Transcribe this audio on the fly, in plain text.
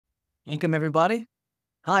Welcome, everybody.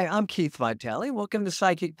 Hi, I'm Keith Vitali. Welcome to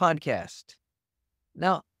Psychic Podcast.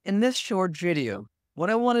 Now, in this short video, what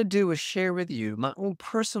I want to do is share with you my own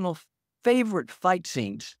personal favorite fight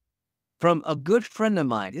scenes from a good friend of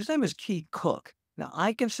mine. His name is Keith Cooke. Now,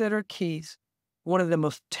 I consider Keith one of the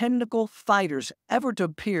most technical fighters ever to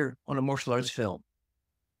appear on a martial arts film.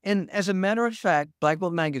 And as a matter of fact, Black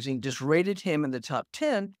Belt Magazine just rated him in the top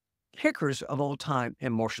 10 kickers of all time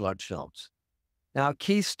in martial arts films. Now,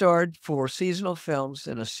 Keith starred for seasonal films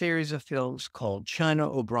in a series of films called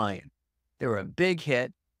China O'Brien. They were a big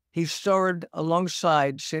hit. He starred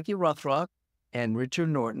alongside Cynthia Rothrock and Richard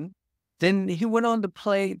Norton. Then he went on to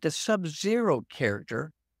play the Sub-Zero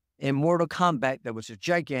character in Mortal Kombat that was a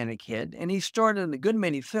gigantic hit. And he starred in a good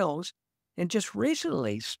many films and just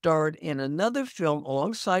recently starred in another film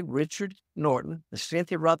alongside Richard Norton, the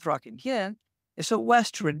Cynthia Rothrock again. It's a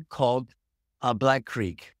Western called Black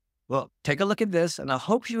Creek. Well, take a look at this, and I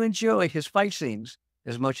hope you enjoy his fight scenes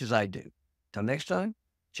as much as I do. Till next time,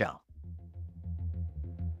 ciao.